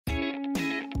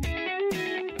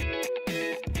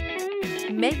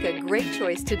Make a great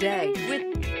choice today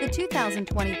with the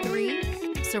 2023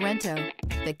 Sorento.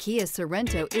 The Kia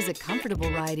Sorento is a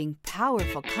comfortable riding,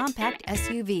 powerful compact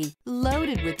SUV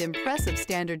loaded with impressive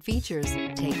standard features.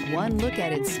 Take one look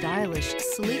at its stylish,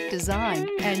 sleek design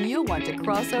and you'll want to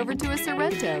cross over to a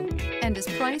Sorento, and is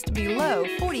priced below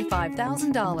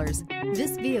 $45,000.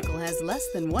 This vehicle has less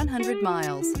than 100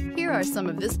 miles. Here are some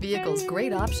of this vehicle's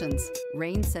great options: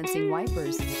 rain sensing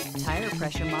wipers, tire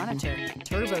pressure monitor,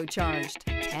 turbocharged,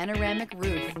 panoramic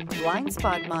roof, blind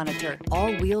spot monitor,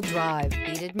 all-wheel drive,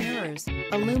 heated mirrors,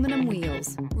 aluminum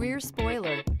wheels, rear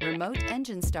spoiler, remote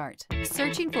engine start.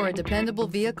 Searching for a dependable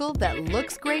vehicle that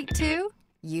looks great too?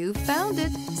 You found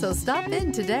it, so stop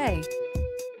in today.